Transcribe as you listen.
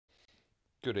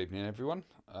Good evening, everyone.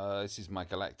 This is my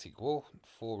Galactic War,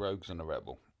 4 rogues and a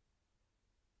rebel.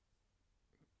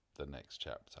 The next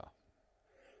chapter.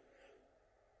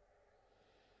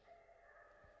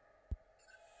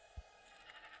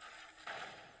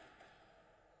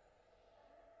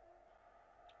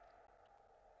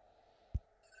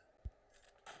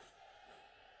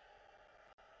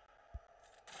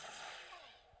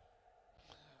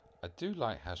 I do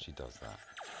like how she does that.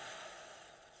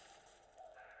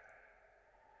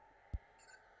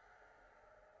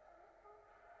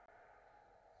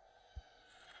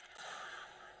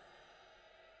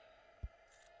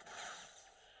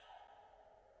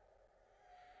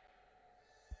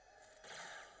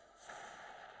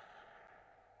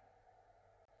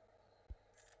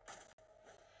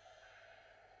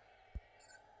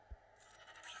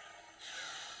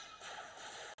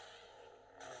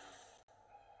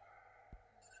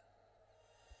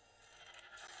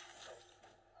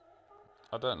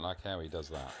 I don't like how he does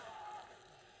that.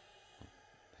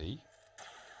 He?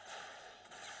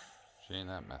 She ain't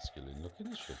that masculine looking,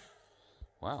 is she?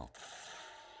 Wow.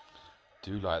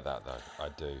 Do like that though. I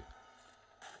do.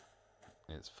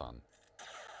 It's fun.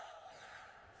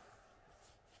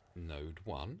 Node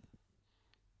 1.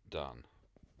 Done.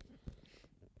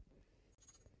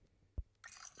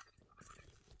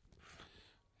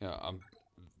 Yeah,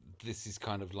 this is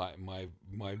kind of like my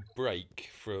break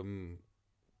from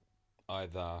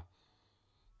either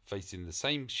facing the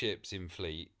same ships in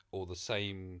fleet or the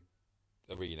same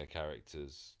arena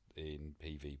characters in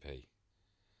PvP.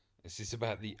 This is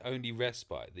about the only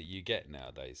respite that you get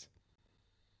nowadays.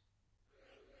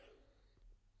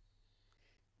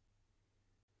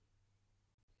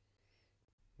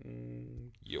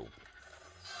 Yo.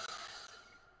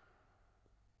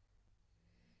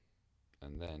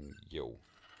 And then yo.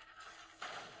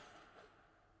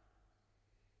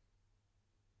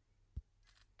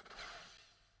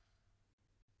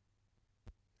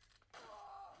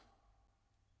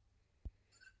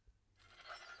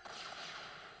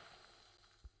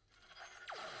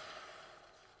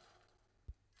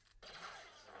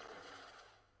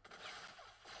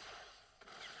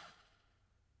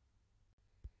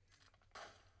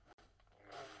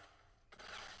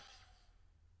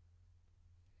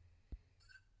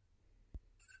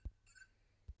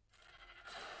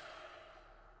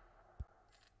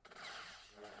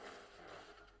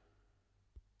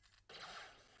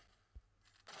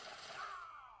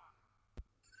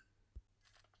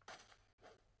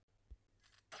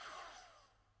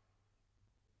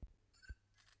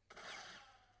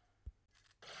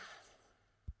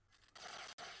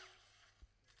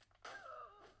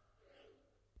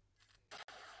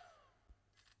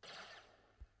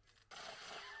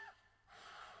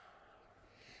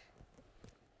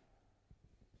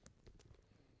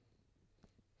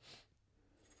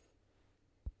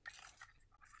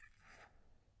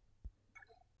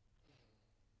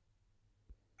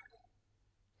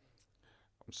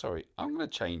 I'm sorry, I'm going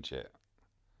to change it.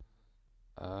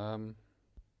 Do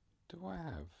I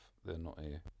have? They're not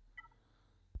here.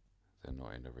 They're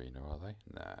not in arena, are they?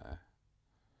 Nah.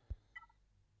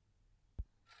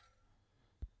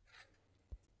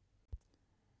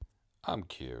 I'm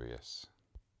curious.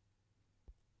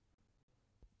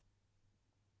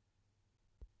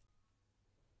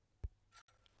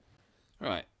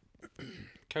 Right.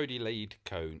 Cody lead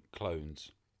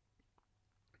clones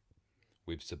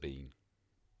with Sabine.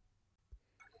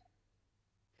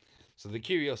 So the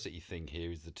curiosity thing here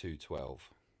is the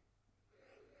 212.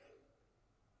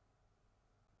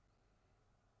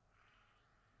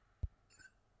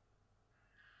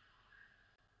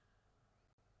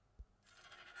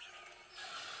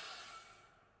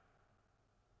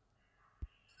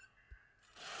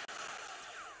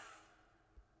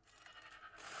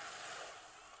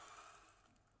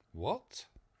 What?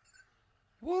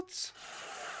 What?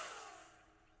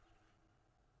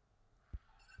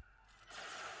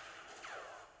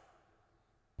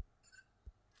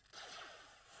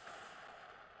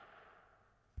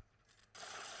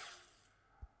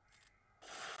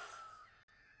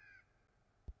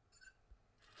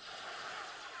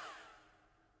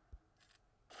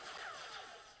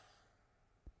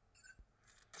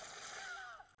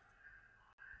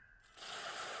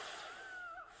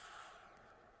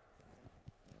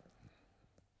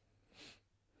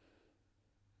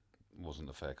 Wasn't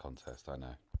a fair contest, I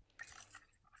know.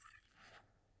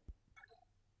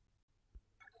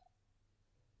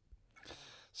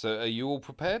 So are you all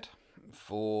prepared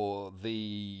for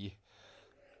the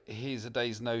here's a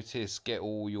day's notice, get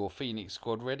all your Phoenix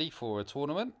squad ready for a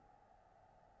tournament?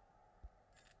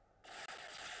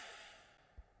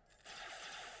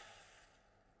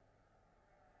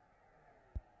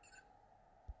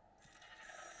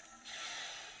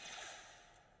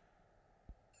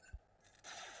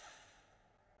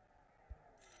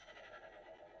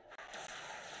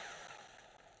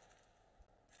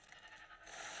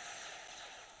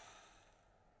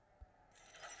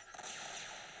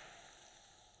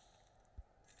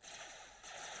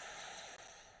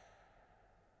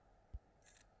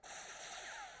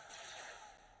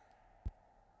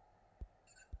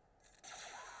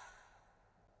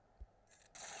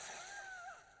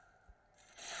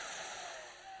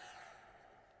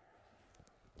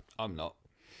 I'm not.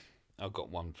 I've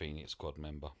got one Phoenix Squad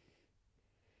member.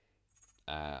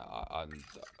 I'm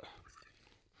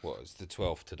what? It's the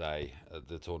 12th today.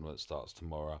 The tournament starts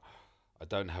tomorrow. I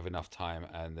don't have enough time,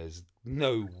 and there's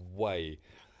no way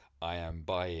I am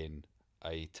buying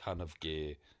a ton of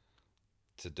gear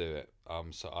to do it.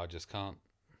 So I just can't.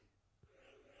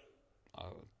 I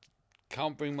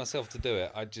can't bring myself to do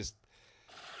it.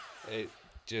 It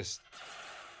just.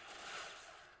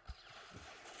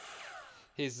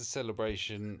 Here's the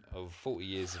celebration of 40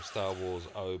 years of Star Wars.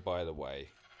 Oh, by the way,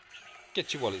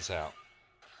 get your wallets out.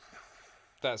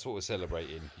 That's what we're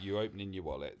celebrating. You opening your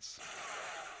wallets.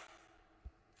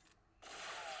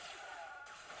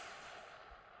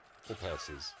 Or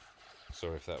purses.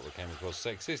 Sorry if that came across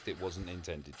sexist. It wasn't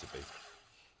intended to be.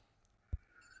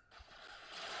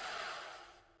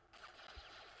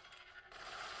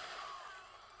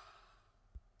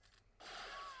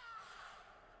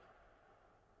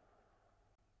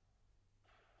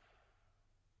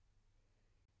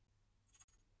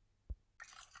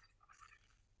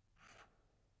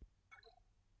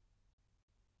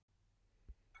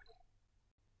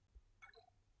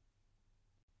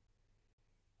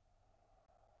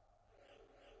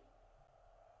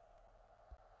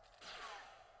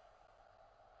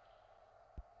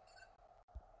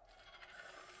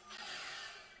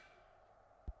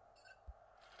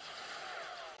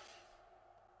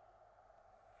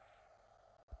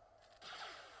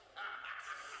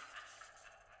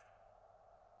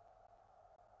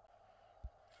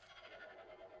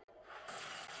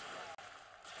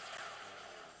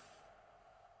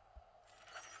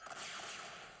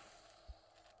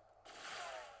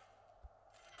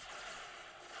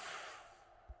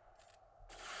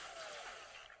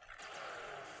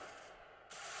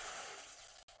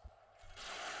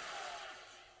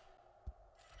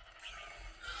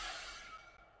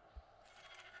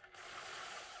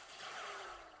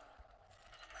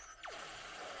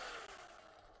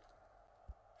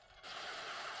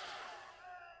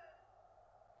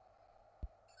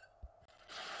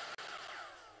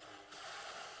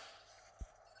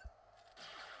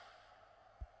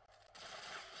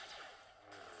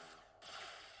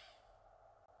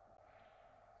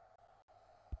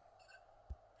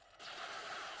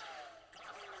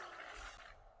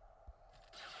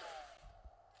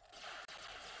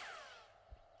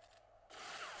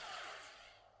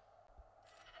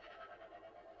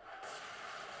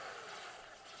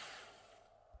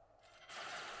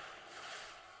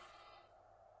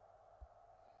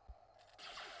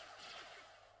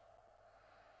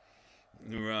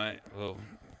 Right. Well,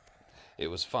 it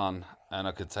was fun, and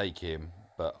I could take him,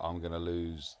 but I'm going to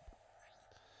lose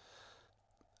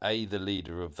A, the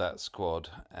leader of that squad,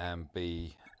 and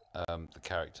B, the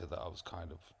character that I was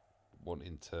kind of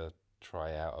wanting to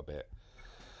try out a bit.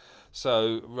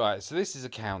 So, right, so this is a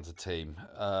counter team.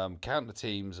 Counter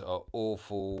teams are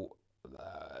awful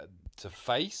to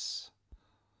face.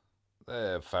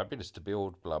 They're fabulous to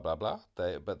build, blah, blah, blah.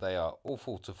 But they are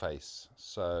awful to face.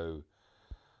 So,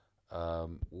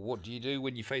 what do you do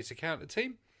when you face a counter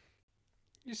team?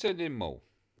 You send in Maul.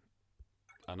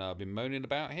 I know I've been moaning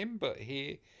about him, but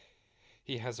he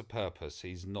has a purpose.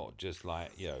 He's not just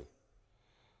like,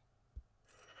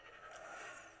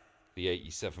 the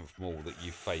 87th Maul that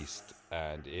you faced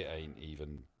and it ain't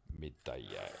even midday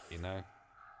yet, you know?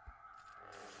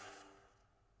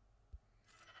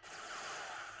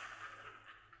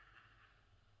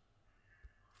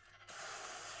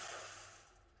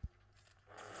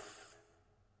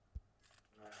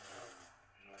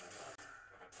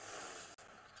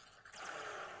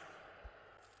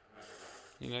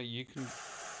 You can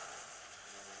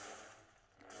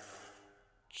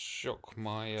shock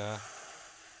my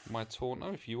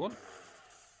Taunto if you want.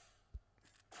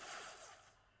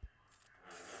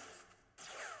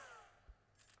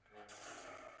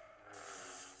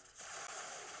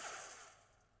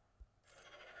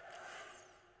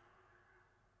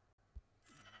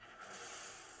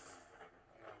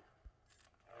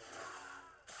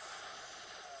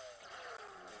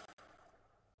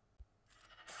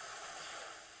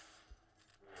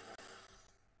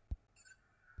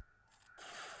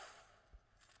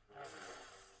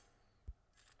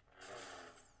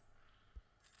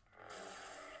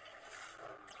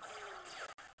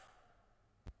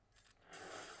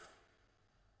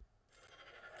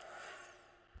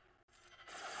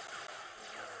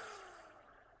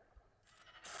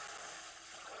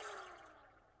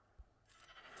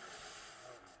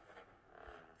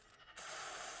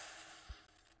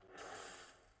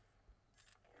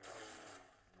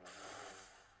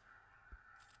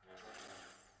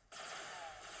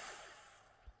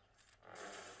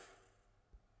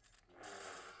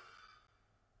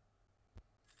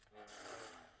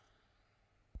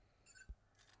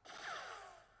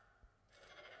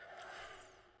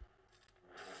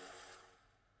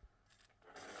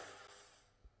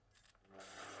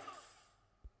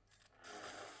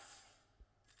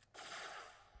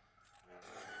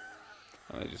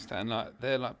 They just stand like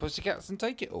they're like pussycats and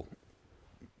take it all.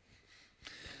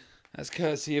 That's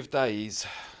courtesy of Days.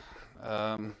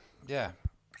 Yeah.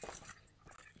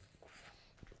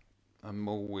 And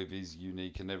Maul with his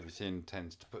unique and everything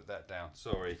tends to put that down.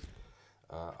 Sorry,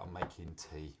 I'm making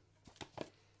tea.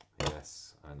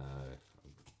 Yes, I know.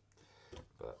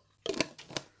 But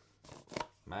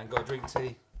man gotta drink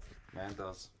tea. Man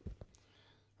does.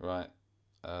 Right.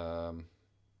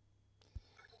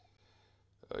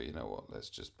 Oh, you know what? Let's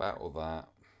just battle that.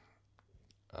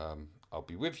 I'll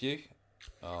be with you.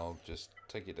 I'll just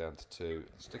take it down to 2,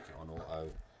 stick it on auto.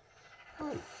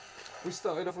 Oh, we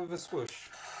started off with a swoosh.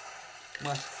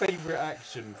 My favourite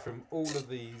action from all of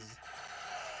these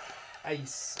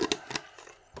ace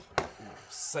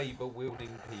saber wielding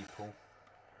people.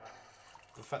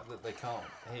 The fact that they can't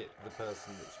hit the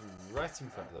person that's right in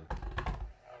front of them.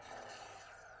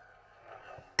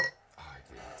 Oh, I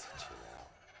didn't touch it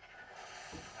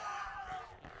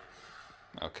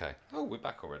out. Okay. Oh, we're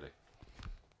back already.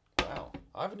 Wow.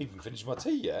 I haven't even finished my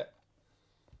tea yet.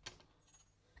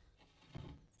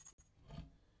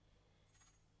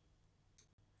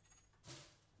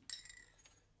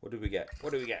 What do we get?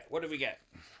 What do we get? What do we get?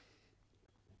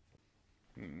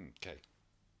 Okay.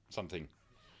 Something.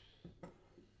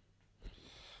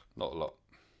 Not a lot.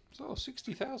 So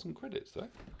 60,000 credits though.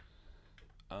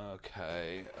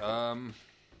 Okay.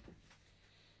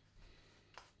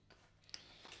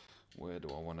 Where do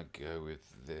I want to go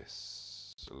with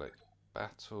this? Select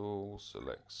battle,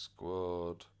 select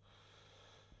squad.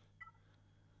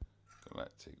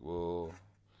 Galactic War.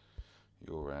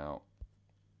 You're out.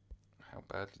 How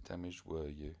badly damaged were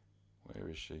you? Where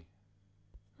is she?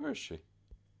 Where is she?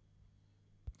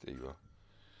 There you are.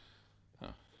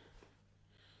 Huh.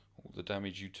 All the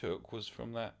damage you took was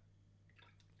from that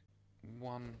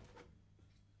one.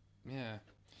 Yeah.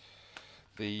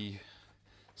 The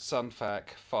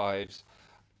Sunfac 5's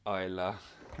Isla.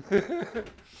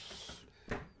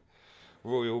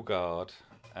 Royal Guard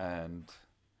and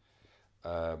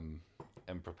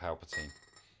Emperor Palpatine.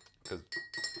 Because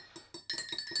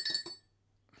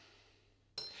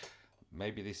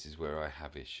maybe this is where I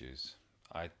have issues.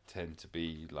 I tend to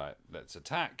be like, let's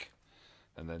attack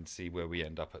and then see where we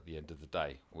end up at the end of the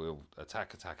day. We'll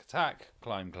attack, attack, attack,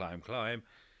 climb, climb, climb,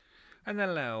 and then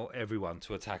allow everyone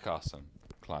to attack us and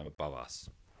climb above us.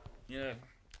 Yeah.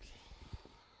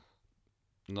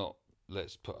 Not,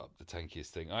 let's put up the tankiest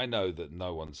thing. I know that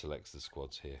no one selects the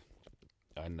squads here.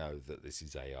 I know that this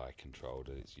is AI controlled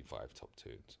and it's your 5 top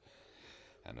tunes.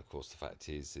 And of course the fact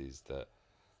is that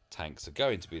tanks are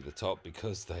going to be the top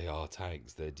because they are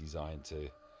tanks. They're designed to,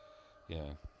 you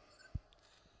know,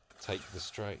 take the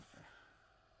straight.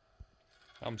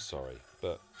 I'm sorry,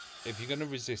 but if you're going to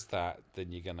resist that,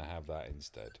 then you're going to have that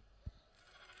instead.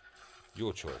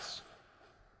 Your choice.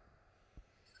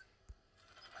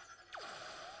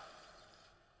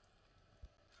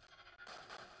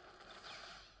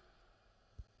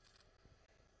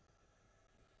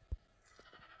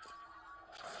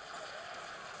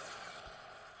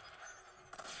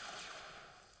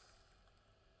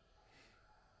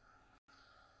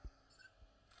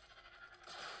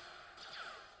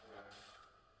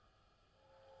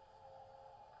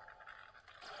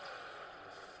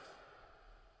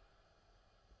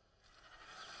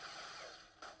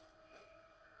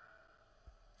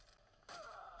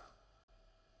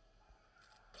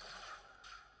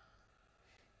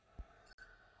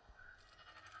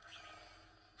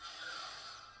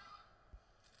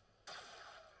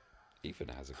 Even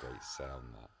has a great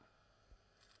sound, that.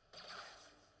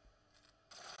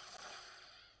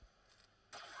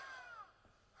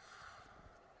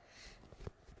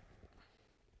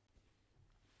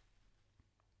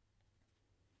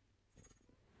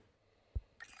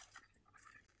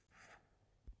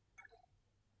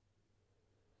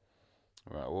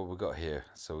 Right, what we've got here.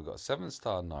 So we've got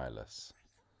 7-star Nihilus.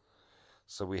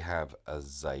 So we have a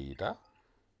Zeta.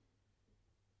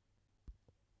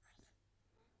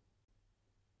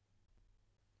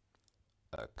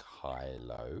 A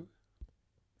Kylo.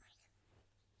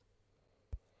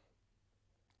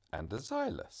 And a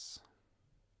Xylus.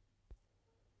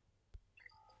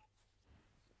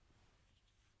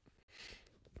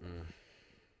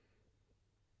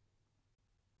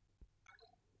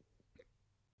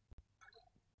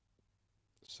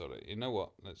 Sorry, you know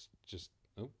what? Let's just...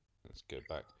 Oh, let's go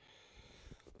back.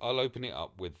 I'll open it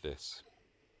up with this.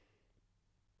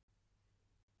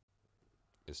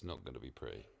 It's not going to be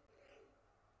pretty.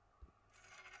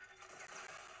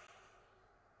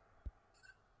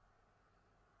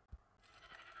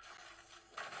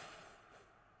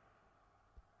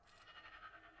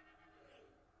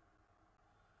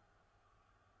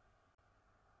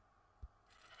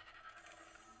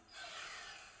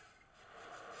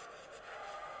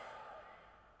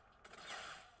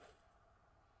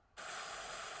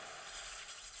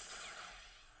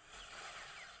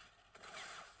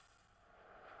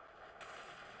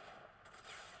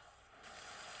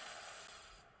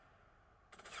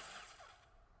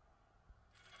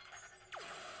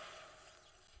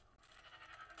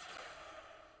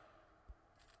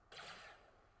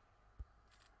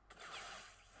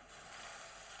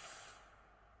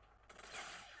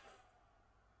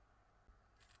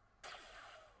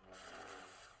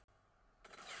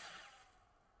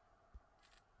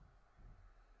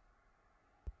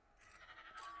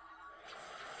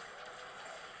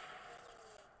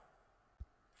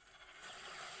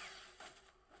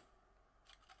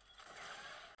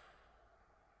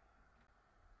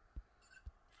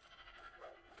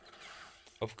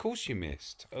 Of course you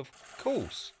missed. Of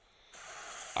course.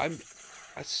 I'm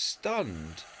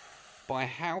stunned by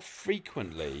how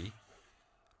frequently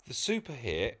the super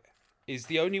hit is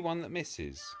the only one that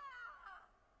misses.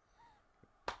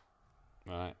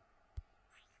 Right.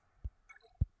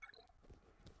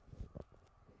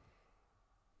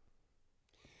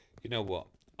 You know what?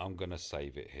 I'm gonna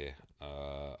save it here.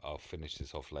 I'll finish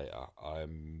this off later.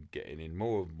 I'm getting in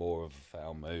more and more of a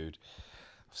foul mood.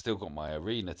 I've still got my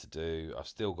arena to do. I've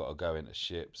still got to go into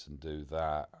ships and do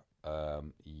that.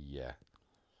 Yeah.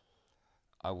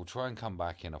 I will try and come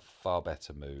back in a far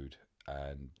better mood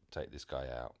and take this guy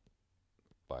out.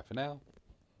 Bye for now.